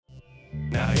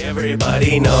Now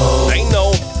everybody knows. They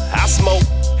know I smoke,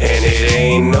 and it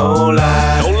ain't no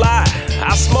lie. No lie,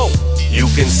 I smoke. You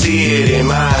can see it in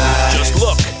my eyes. Just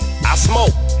look, I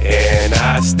smoke, and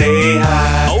I stay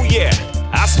high. Oh yeah,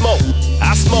 I smoke.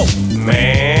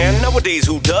 Man, nowadays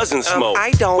who doesn't smoke?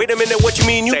 I don't. Wait a minute, what you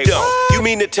mean you don't? What? You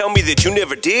mean to tell me that you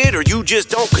never did, or you just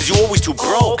don't cause you always too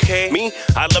broke? Oh, okay. Me,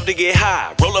 I love to get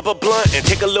high, roll up a blunt and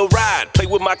take a little ride, play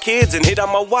with my kids and hit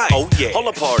on my wife. Oh yeah. All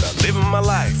a part of living my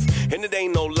life. And it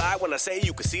ain't no lie when I say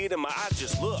you can see it in my eyes,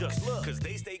 just look. Cause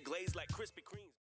they stay glazed like Krispy Kreme.